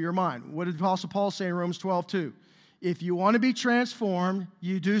renew your mind. What did Apostle Paul say in Romans 12:2? If you want to be transformed,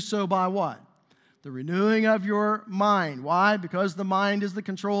 you do so by what? The renewing of your mind. Why? Because the mind is the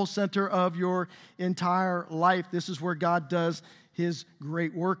control center of your entire life. This is where God does His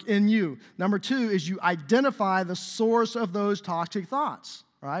great work in you. Number 2 is you identify the source of those toxic thoughts,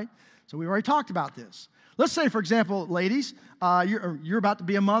 right? So we already talked about this. Let's say, for example, ladies, you're about to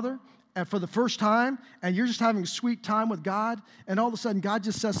be a mother and for the first time, and you're just having a sweet time with God, and all of a sudden God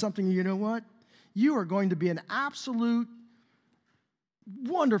just says something, you know what? You are going to be an absolute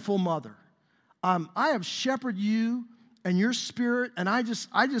wonderful mother. I have shepherded you and your spirit, and I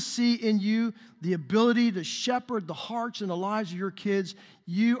just see in you the ability to shepherd the hearts and the lives of your kids.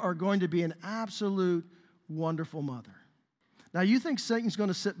 You are going to be an absolute wonderful mother. Now, you think Satan's going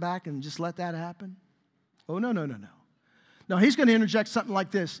to sit back and just let that happen? Oh, no. No, he's going to interject something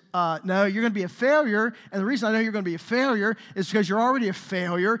like this. No, you're going to be a failure, and the reason I know you're going to be a failure is because you're already a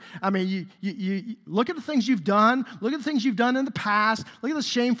failure. I mean, you look at the things you've done. Look at the things you've done in the past. Look at the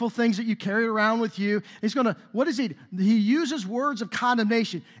shameful things that you carried around with you. He's going to, what is he do? He uses words of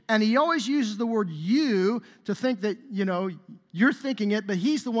condemnation, and he always uses the word you to think that, you're thinking it, but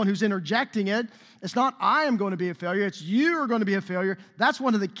he's the one who's interjecting it. It's not I am going to be a failure. It's you are going to be a failure. That's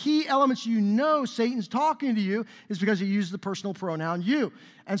one of the key elements Satan's talking to you is because he uses the personal pronoun you.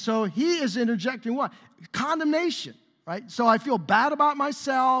 And so he is interjecting what? Condemnation, right? So I feel bad about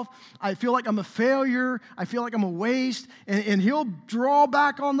myself. I feel like I'm a failure. I feel like I'm a waste. And he'll draw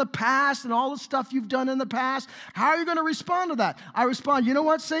back on the past and all the stuff you've done in the past. How are you going to respond to that? I respond, you know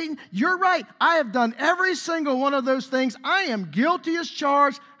what, Satan? You're right. I have done every single one of those things. I am guilty as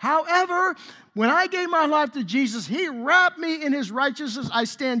charged. However, when I gave my life to Jesus, He wrapped me in His righteousness. I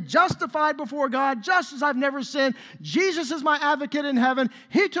stand justified before God, just as I've never sinned. Jesus is my advocate in heaven.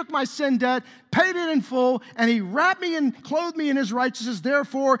 He took my sin debt, paid it in full, and He wrapped me and clothed me in His righteousness.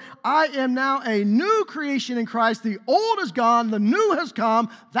 Therefore, I am now a new creation in Christ. The old is gone, the new has come.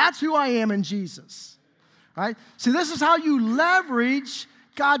 That's who I am in Jesus. Right? See, this is how you leverage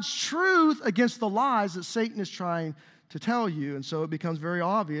God's truth against the lies that Satan is trying to tell you. And so it becomes very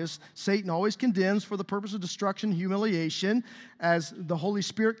obvious. Satan always condemns for the purpose of destruction, humiliation, as the Holy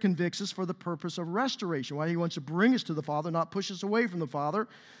Spirit convicts us for the purpose of restoration. Why? He wants to bring us to the Father, not push us away from the Father.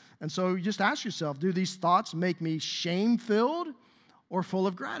 And so you just ask yourself, do these thoughts make me shame-filled or full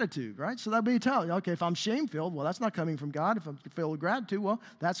of gratitude, right? So that would be tell you, okay, if I'm shame-filled, well, that's not coming from God. If I'm filled with gratitude, well,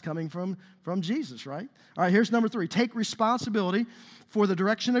 that's coming from Jesus, right? All right, here's number 3. Take responsibility for the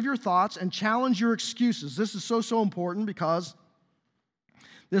direction of your thoughts and challenge your excuses. This is so important because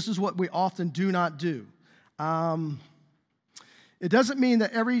this is what we often do not do. It doesn't mean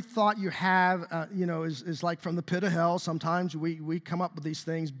that every thought you have, is like from the pit of hell. Sometimes we come up with these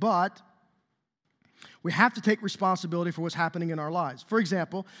things, but we have to take responsibility for what's happening in our lives. For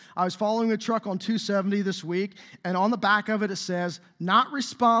example, I was following a truck on 270 this week, and on the back of it says, not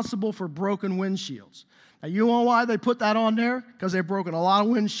responsible for broken windshields. Now, you know why they put that on there? Because they've broken a lot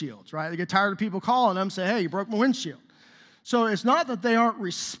of windshields, right? They get tired of people calling them and say, hey, you broke my windshield. So it's not that they aren't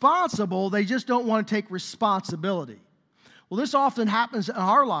responsible, they just don't want to take responsibility. Well, this often happens in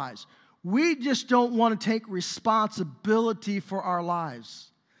our lives. We just don't want to take responsibility for our lives.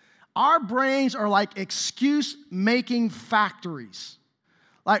 Our brains are like excuse-making factories.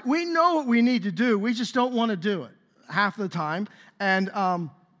 Like, we know what we need to do, we just don't want to do it half the time. And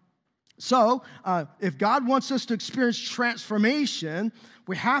so if God wants us to experience transformation,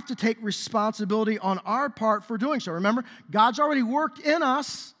 we have to take responsibility on our part for doing so. Remember, God's already worked in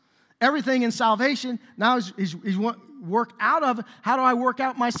us everything in salvation. Now He's work out of. How do I work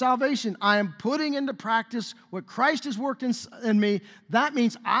out my salvation? I am putting into practice what Christ has worked in me. That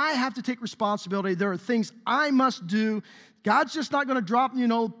means I have to take responsibility. There are things I must do. God's just not going to drop,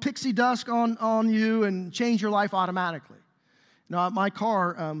 pixie dust on you and change your life automatically. Now, my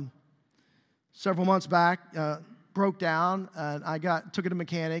car, several months back, broke down, and I took it to a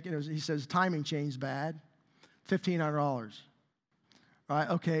mechanic, and he says, timing chain's bad, $1,500. Right?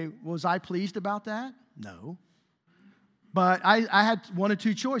 Okay, was I pleased about that? No. But I had one of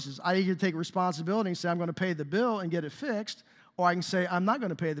two choices. I either take responsibility and say, I'm going to pay the bill and get it fixed, or I can say, I'm not going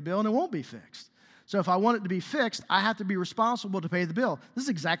to pay the bill and it won't be fixed. So if I want it to be fixed, I have to be responsible to pay the bill. This is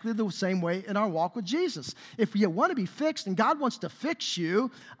exactly the same way in our walk with Jesus. If you want to be fixed and God wants to fix you,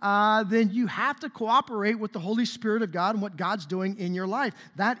 then you have to cooperate with the Holy Spirit of God and what God's doing in your life.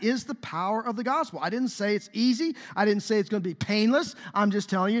 That is the power of the gospel. I didn't say it's easy. I didn't say it's going to be painless. I'm just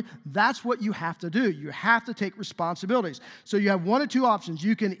telling you, that's what you have to do. You have to take responsibilities. So you have one of two options.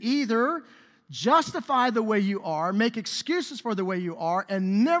 You can either justify the way you are, make excuses for the way you are,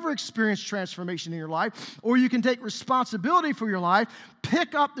 and never experience transformation in your life, or you can take responsibility for your life,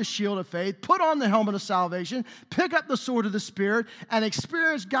 pick up the shield of faith, put on the helmet of salvation, pick up the sword of the Spirit, and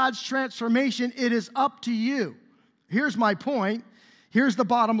experience God's transformation. It is up to you. Here's my point. Here's the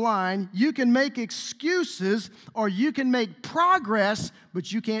bottom line. You can make excuses or you can make progress,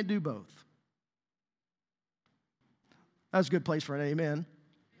 but you can't do both. That's a good place for an amen.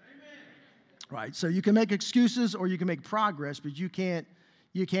 Right, so you can make excuses or you can make progress, but you can't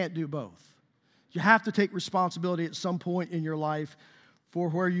do both. You have to take responsibility at some point in your life for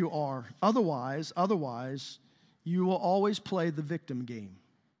where you are. Otherwise, you will always play the victim game,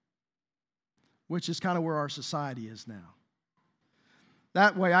 which is kind of where our society is now.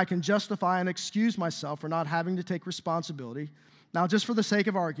 That way I can justify and excuse myself for not having to take responsibility. Now, just for the sake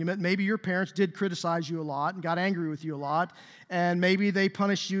of argument, maybe your parents did criticize you a lot and got angry with you a lot, and maybe they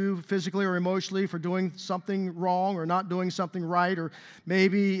punished you physically or emotionally for doing something wrong or not doing something right, or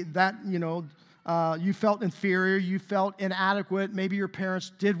maybe that, you felt inferior, you felt inadequate. Maybe your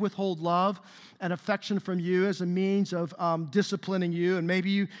parents did withhold love and affection from you as a means of disciplining you, and maybe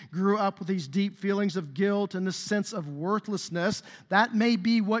you grew up with these deep feelings of guilt and this sense of worthlessness. That may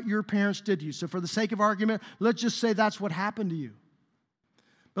be what your parents did to you. So for the sake of argument, let's just say that's what happened to you.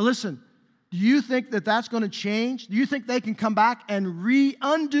 But listen, do you think that that's going to change? Do you think they can come back and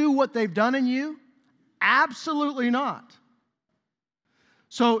undo what they've done in you? Absolutely not.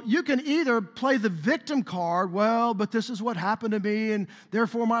 So you can either play the victim card, well, but this is what happened to me, and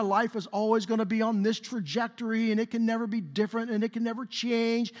therefore my life is always going to be on this trajectory, and it can never be different, and it can never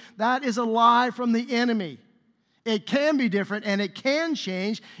change. That is a lie from the enemy. It can be different, and it can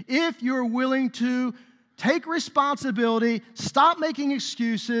change if you're willing to take responsibility, stop making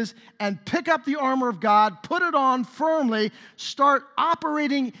excuses, and pick up the armor of God, put it on firmly, start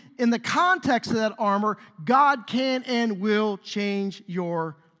operating in the context of that armor. God can and will change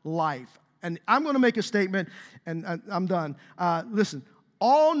your life. And I'm going to make a statement, and I'm done. Listen,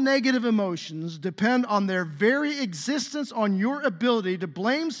 all negative emotions depend on their very existence, on your ability to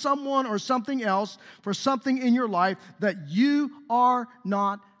blame someone or something else for something in your life that you are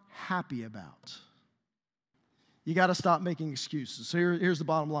not happy about. You got to stop making excuses. So here's the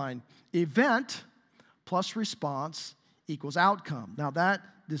bottom line. Event plus response equals outcome. Now, that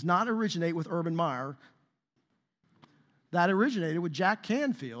does not originate with Urban Meyer. That originated with Jack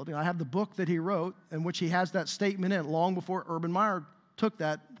Canfield. And I have the book that he wrote in which he has that statement in long before Urban Meyer took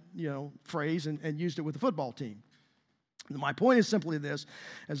that phrase and used it with the football team. And my point is simply this.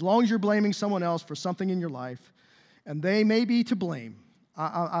 As long as you're blaming someone else for something in your life, and they may be to blame,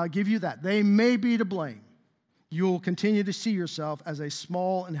 I'll give you that. They may be to blame. You will continue to see yourself as a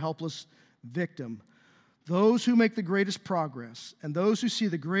small and helpless victim. Those who make the greatest progress and those who see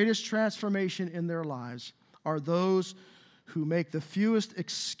the greatest transformation in their lives are those who make the fewest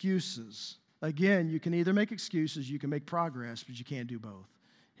excuses. Again, you can either make excuses, you can make progress, but you can't do both.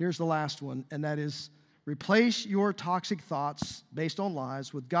 Here's the last one, and that is replace your toxic thoughts based on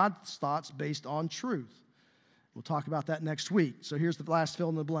lies with God's thoughts based on truth. We'll talk about that next week. So here's the last fill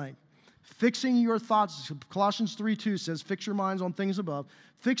in the blank. Fixing your thoughts, Colossians 3:2 says, fix your minds on things above.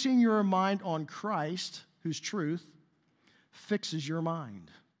 Fixing your mind on Christ, whose truth fixes your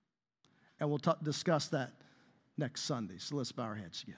mind. And we'll discuss that next Sunday. So let's bow our heads together.